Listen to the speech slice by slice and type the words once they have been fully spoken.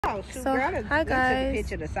Oh, shoot, So, girl, hi guys.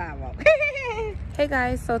 picture of the sidewalk. Hey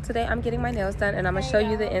guys, so today I'm getting my nails done and I'm gonna show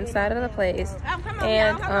you the inside of the place. Oh, come on,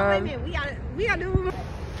 And y'all. Hold on, wait a minute. We gotta do.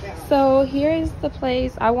 so here is the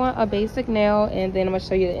place. I want a basic nail and then I'm gonna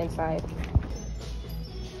show you the inside.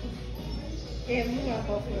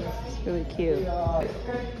 It's really cute.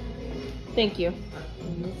 Thank you.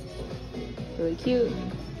 Really cute.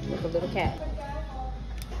 Like a little cat.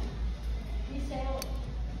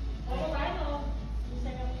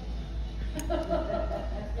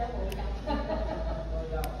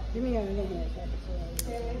 Give me a little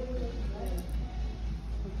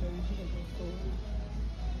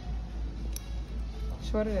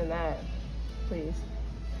Shorter than that, please.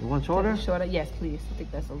 You want shorter? Shorter? Yes, please. I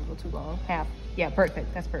think that's a little too long. Half. Yeah,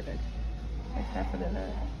 perfect. That's perfect. That's half of that.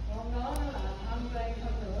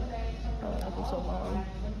 Oh, that was so long.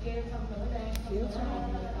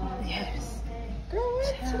 Yes. Girl,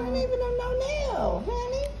 what? She don't even have no nail,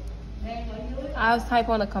 honey. I was type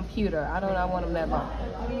on a computer. I don't want them that long.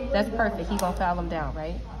 That's perfect. He gonna file them down,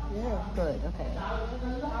 right? Yeah. Good. Okay.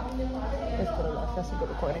 That's good enough. That's a good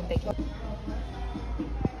recording. Thank you.